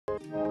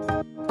Hello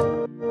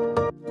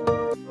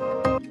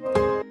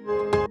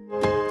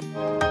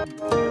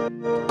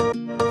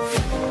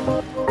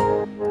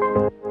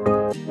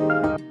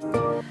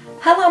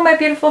my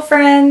beautiful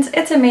friends,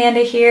 it's Amanda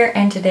here,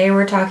 and today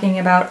we're talking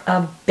about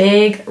a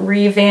big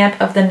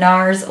revamp of the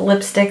NARS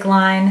lipstick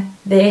line.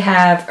 They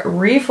have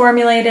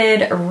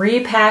reformulated,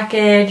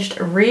 repackaged,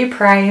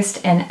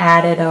 repriced, and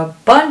added a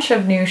bunch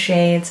of new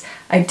shades.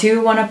 I do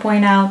want to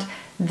point out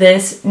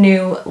this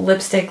new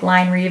lipstick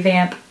line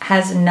revamp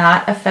has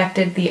not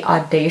affected the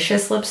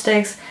Audacious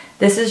lipsticks.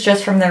 This is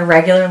just from their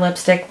regular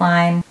lipstick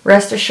line.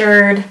 Rest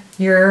assured,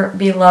 your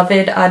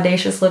beloved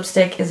Audacious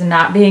lipstick is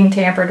not being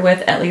tampered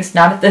with, at least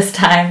not at this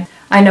time.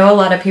 I know a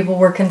lot of people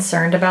were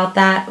concerned about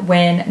that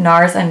when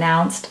NARS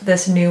announced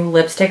this new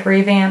lipstick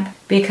revamp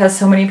because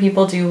so many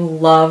people do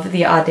love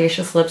the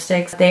Audacious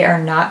lipsticks. They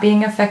are not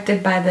being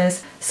affected by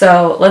this,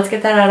 so let's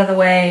get that out of the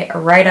way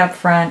right up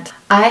front.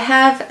 I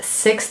have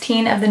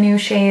 16 of the new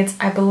shades.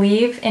 I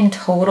believe in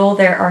total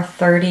there are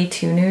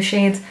 32 new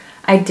shades.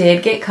 I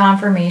did get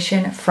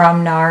confirmation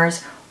from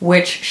NARS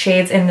which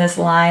shades in this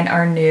line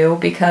are new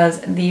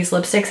because these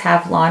lipsticks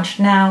have launched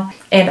now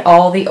and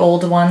all the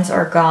old ones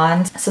are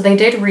gone. So they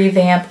did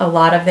revamp a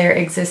lot of their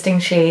existing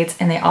shades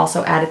and they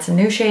also added some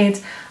new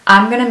shades.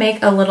 I'm gonna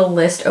make a little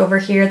list over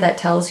here that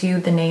tells you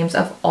the names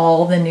of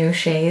all the new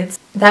shades.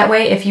 That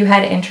way, if you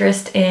had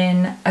interest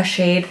in a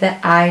shade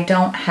that I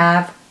don't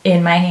have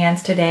in my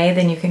hands today,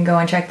 then you can go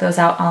and check those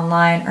out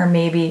online, or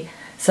maybe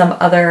some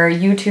other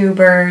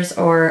YouTubers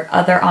or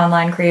other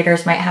online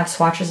creators might have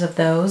swatches of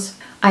those.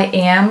 I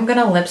am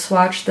gonna lip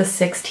swatch the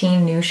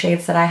 16 new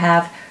shades that I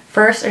have.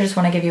 First, I just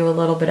wanna give you a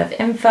little bit of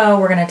info.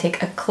 We're gonna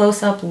take a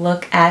close-up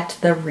look at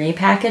the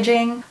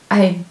repackaging.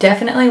 I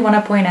definitely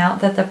wanna point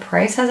out that the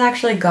price has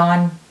actually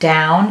gone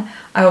down.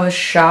 I was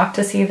shocked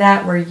to see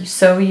that. We're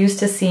so used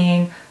to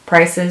seeing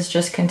prices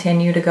just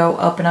continue to go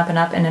up and up and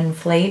up and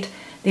inflate.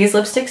 These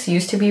lipsticks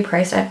used to be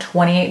priced at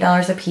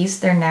 $28 a piece.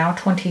 They're now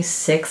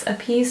 $26 a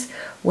piece,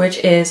 which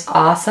is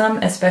awesome,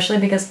 especially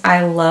because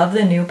I love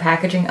the new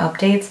packaging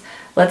updates.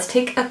 Let's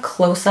take a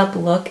close-up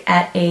look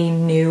at a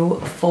new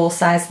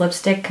full-size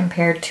lipstick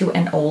compared to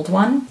an old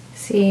one.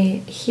 See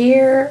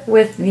here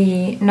with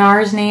the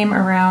NARS name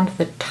around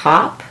the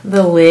top,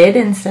 the lid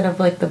instead of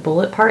like the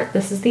bullet part,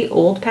 this is the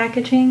old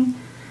packaging.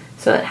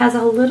 So it has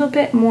a little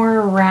bit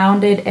more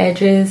rounded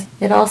edges.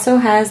 It also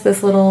has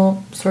this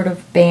little sort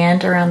of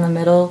band around the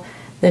middle.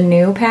 The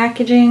new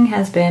packaging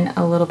has been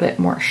a little bit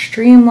more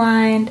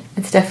streamlined.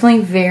 It's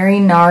definitely very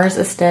NARS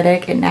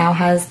aesthetic. It now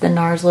has the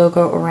NARS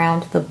logo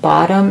around the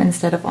bottom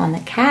instead of on the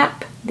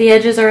cap. The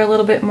edges are a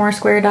little bit more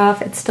squared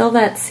off. It's still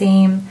that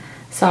same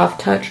soft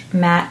touch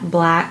matte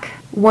black.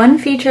 One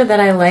feature that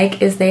I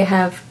like is they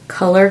have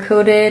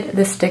color-coded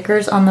the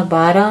stickers on the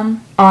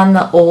bottom. On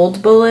the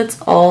old bullets,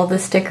 all the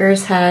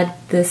stickers had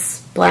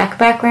this black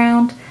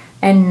background,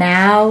 and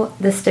now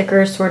the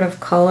stickers sort of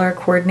color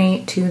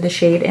coordinate to the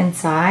shade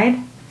inside.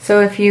 So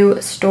if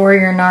you store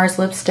your NARS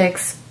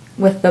lipsticks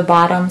with the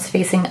bottoms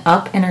facing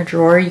up in a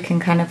drawer, you can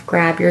kind of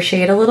grab your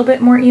shade a little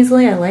bit more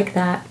easily. I like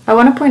that. I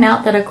want to point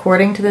out that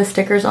according to the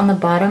stickers on the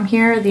bottom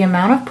here, the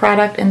amount of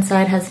product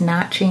inside has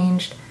not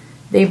changed.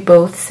 They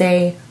both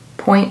say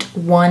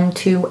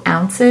 0.12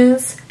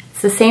 ounces.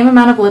 It's the same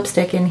amount of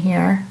lipstick in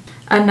here.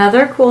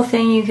 Another cool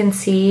thing you can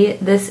see,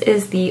 this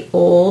is the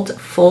old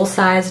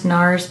full-size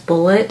NARS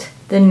bullet.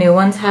 The new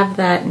ones have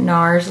that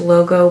NARS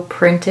logo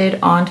printed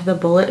onto the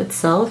bullet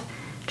itself.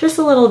 Just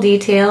a little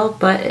detail,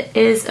 but it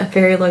is a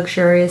very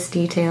luxurious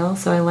detail,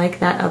 so I like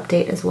that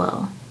update as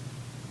well.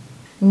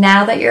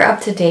 Now that you're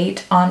up to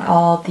date on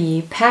all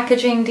the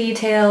packaging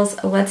details,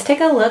 let's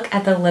take a look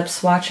at the lip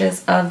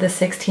swatches of the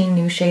 16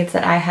 new shades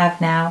that I have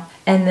now,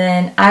 and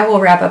then I will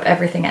wrap up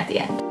everything at the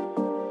end.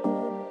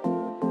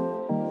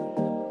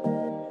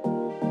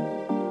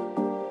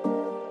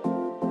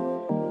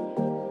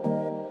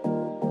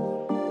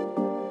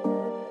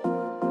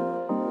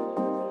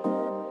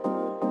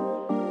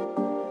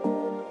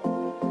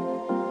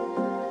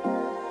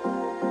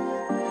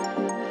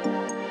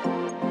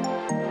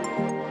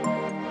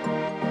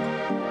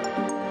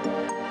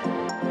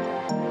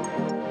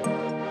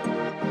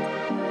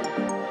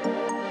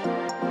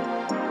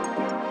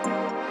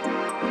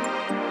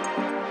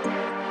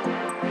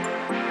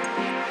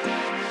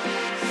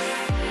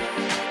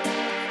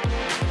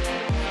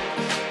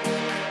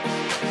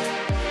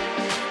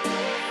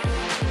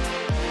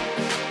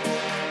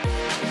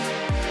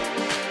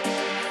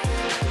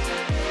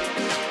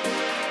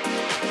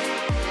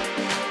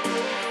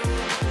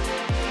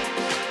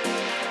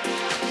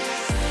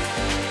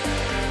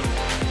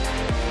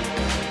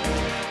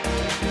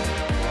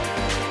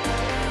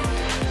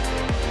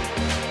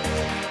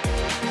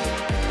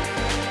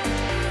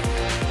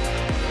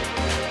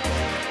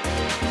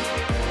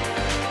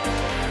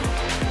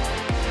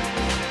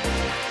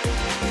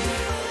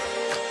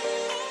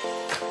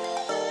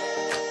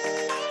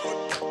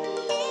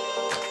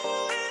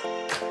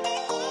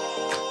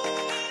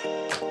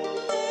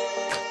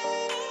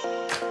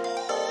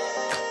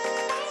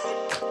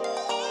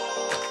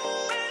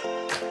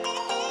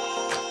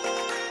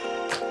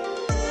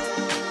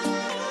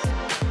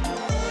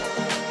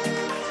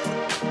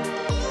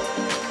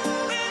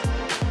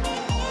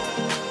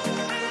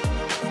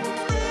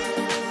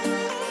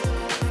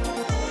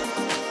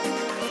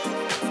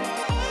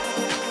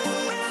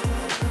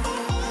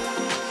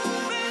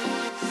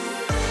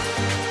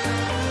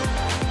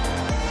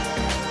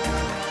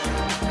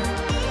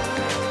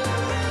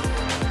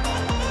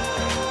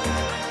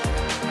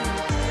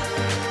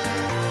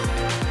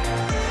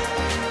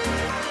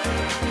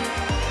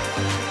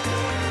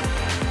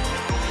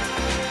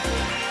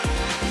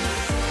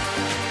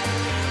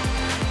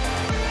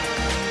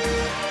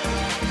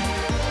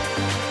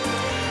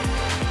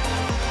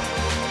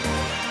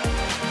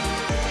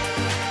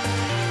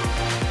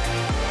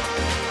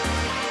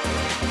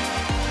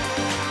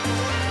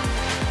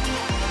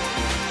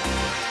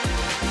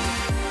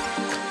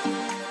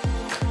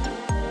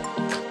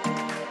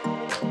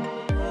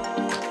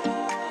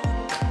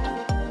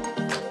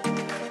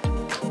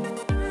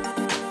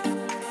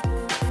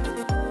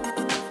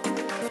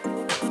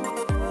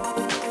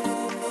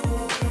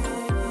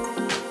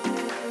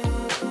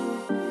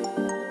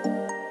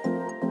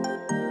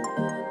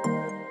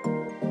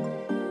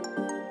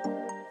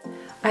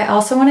 I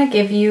also want to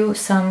give you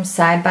some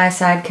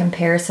side-by-side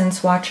comparison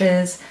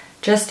swatches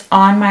just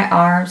on my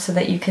arm so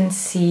that you can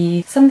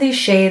see some of these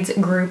shades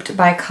grouped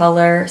by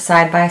color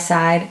side by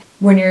side.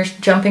 When you're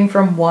jumping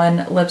from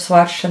one lip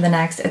swatch to the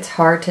next, it's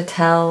hard to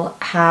tell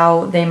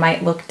how they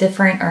might look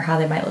different or how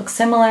they might look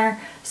similar.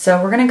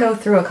 So we're gonna go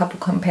through a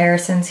couple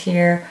comparisons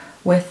here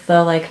with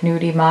the like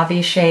nudie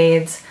mauve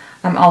shades.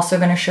 I'm also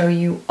gonna show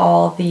you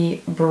all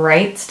the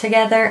brights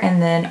together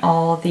and then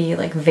all the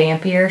like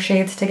vampier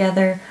shades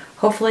together.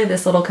 Hopefully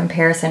this little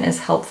comparison is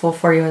helpful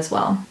for you as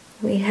well.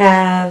 We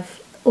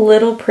have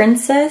Little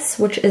Princess,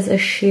 which is a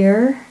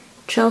sheer.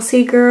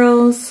 Chelsea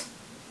Girls,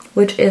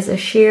 which is a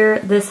sheer.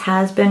 This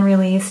has been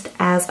released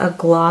as a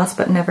gloss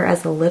but never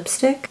as a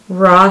lipstick.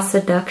 Raw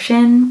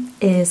Seduction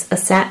is a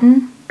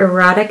satin.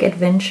 Erotic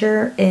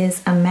Adventure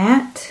is a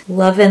matte.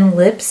 Love and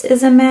Lips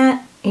is a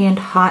matte. And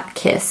Hot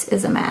Kiss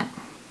is a matte.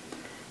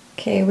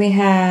 Okay, we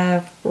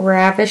have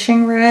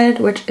Ravishing Red,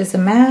 which is a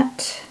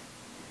matte.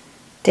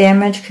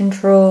 Damage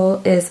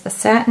Control is a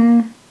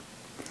satin.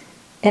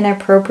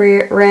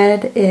 Inappropriate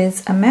Red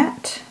is a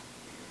matte.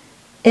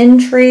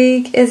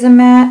 Intrigue is a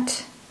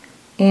matte.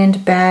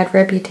 And Bad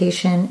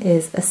Reputation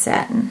is a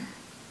satin.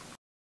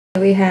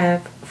 We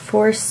have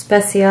Force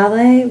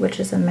Speciale, which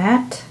is a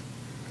matte.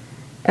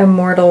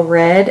 Immortal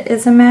Red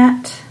is a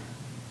matte.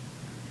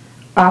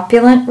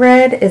 Opulent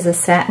Red is a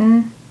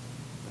satin.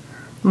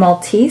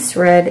 Maltese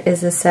Red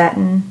is a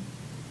satin.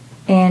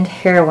 And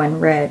Heroin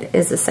Red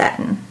is a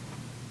satin.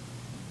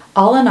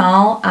 All in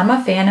all, I'm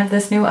a fan of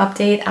this new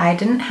update. I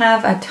didn't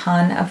have a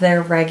ton of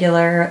their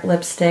regular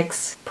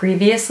lipsticks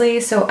previously,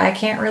 so I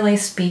can't really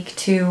speak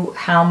to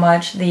how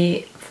much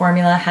the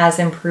formula has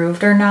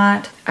improved or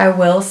not. I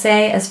will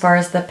say, as far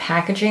as the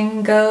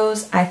packaging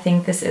goes, I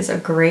think this is a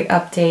great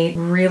update.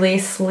 Really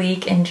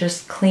sleek and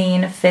just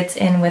clean, fits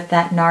in with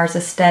that NARS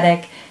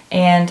aesthetic.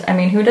 And I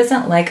mean, who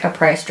doesn't like a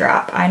price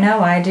drop? I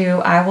know I do.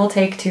 I will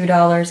take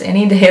 $2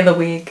 any day of the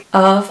week.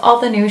 Of all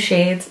the new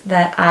shades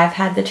that I've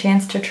had the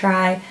chance to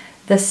try,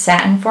 the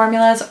satin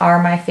formulas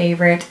are my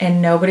favorite,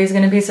 and nobody's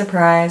gonna be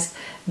surprised.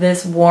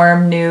 This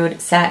warm nude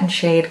satin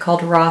shade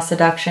called Raw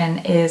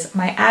Seduction is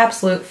my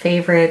absolute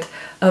favorite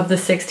of the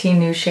 16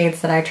 new shades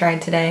that I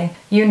tried today.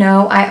 You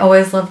know, I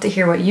always love to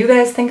hear what you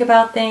guys think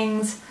about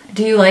things.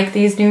 Do you like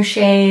these new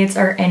shades?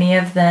 Are any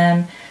of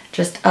them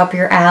just up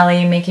your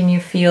alley, making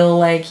you feel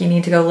like you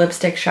need to go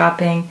lipstick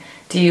shopping?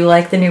 Do you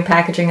like the new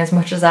packaging as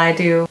much as I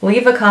do?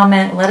 Leave a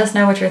comment, let us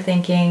know what you're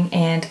thinking,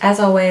 and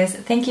as always,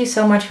 thank you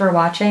so much for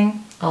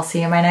watching. I'll see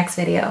you in my next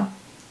video.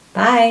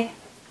 Bye!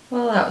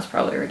 Well, that was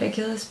probably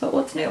ridiculous, but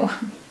what's new?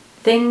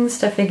 Things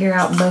to figure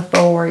out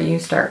before you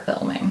start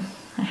filming.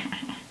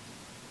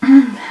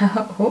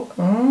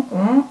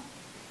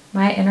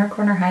 My inner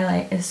corner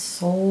highlight is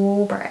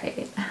so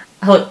bright.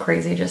 I look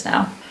crazy just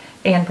now.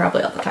 And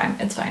probably all the time.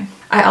 It's fine.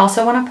 I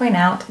also want to point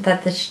out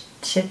that the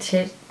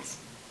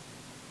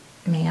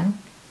I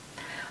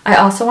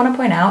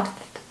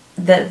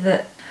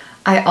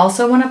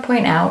also want to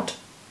point out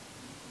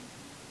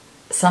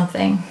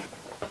something.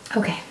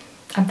 Okay,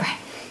 I'm fine.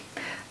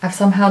 I've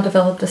somehow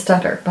developed a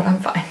stutter, but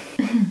I'm fine.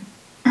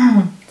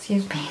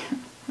 Excuse me.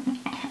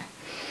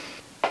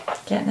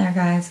 Getting there,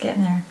 guys,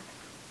 getting there.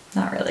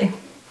 Not really.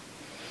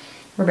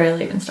 We're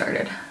barely even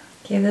started.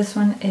 Okay, this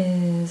one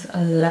is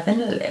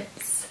Lovin'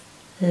 Lips.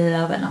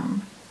 Loving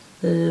them.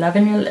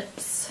 Loving your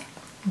lips.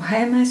 Why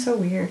am I so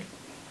weird?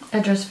 I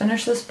just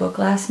finished this book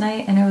last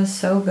night and it was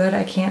so good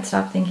I can't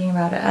stop thinking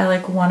about it. I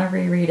like want to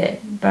reread it,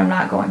 but I'm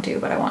not going to,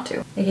 but I want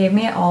to. It gave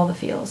me all the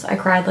feels. I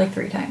cried like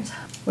 3 times,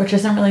 which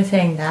isn't really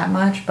saying that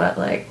much, but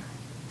like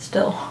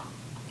still.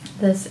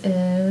 This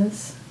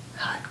is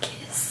Hot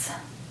Kiss,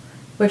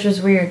 which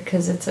is weird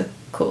because it's a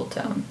cool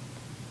tone.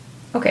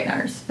 Okay,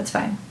 NARS, it's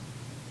fine.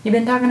 You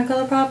been talking to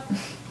ColourPop?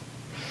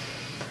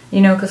 You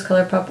know, because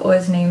ColourPop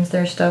always names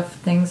their stuff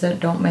things that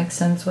don't make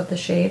sense with the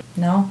shade.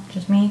 No?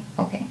 Just me?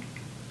 Okay.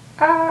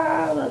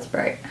 Ah, that's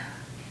bright.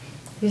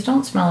 These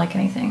don't smell like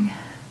anything.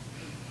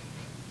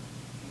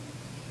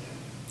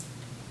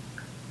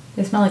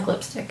 They smell like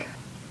lipstick.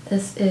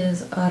 This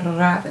is a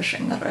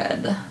Ravishing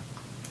Red.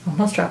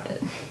 Almost dropped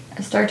it.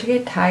 I start to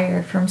get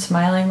tired from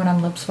smiling when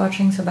I'm lip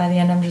swatching, so by the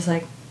end I'm just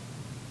like,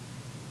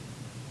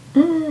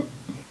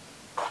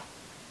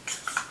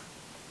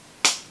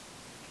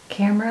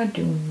 Camera,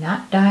 do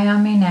not die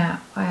on me now.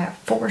 I have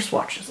 4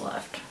 swatches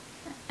left.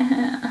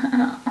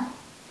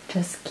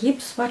 Just keep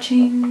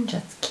swatching,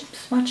 just keep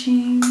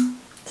swatching.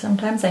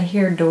 Sometimes I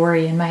hear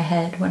Dory in my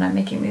head when I'm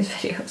making these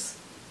videos.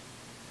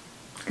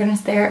 Gonna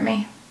stare at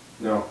me?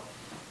 No.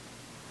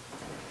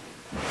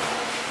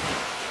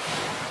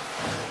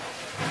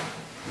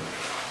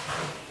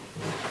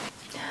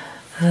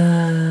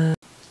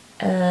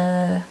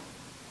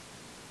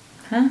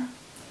 Huh?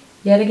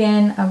 Yet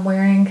again, I'm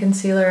wearing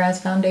concealer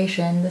as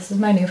foundation. This is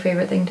my new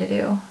favorite thing to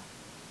do.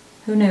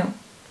 Who knew?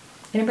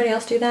 Anybody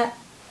else do that?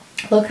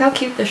 Look how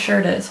cute this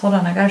shirt is. Hold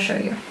on, I gotta show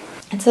you.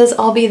 It says,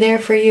 I'll be there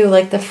for you,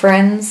 like the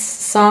Friends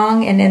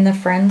song and in the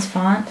Friends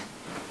font.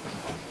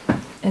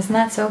 Isn't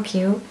that so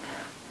cute?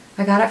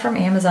 I got it from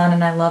Amazon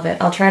and I love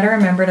it. I'll try to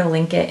remember to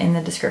link it in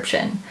the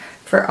description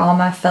for all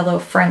my fellow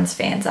Friends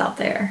fans out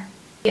there.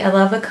 I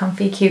love a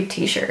comfy, cute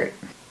t-shirt.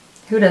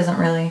 Who doesn't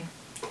really?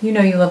 You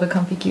know you love a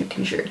comfy, cute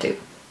t-shirt too.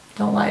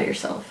 Don't lie to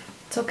yourself.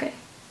 It's okay.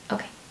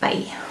 Okay,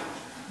 bye.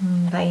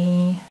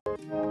 Bye.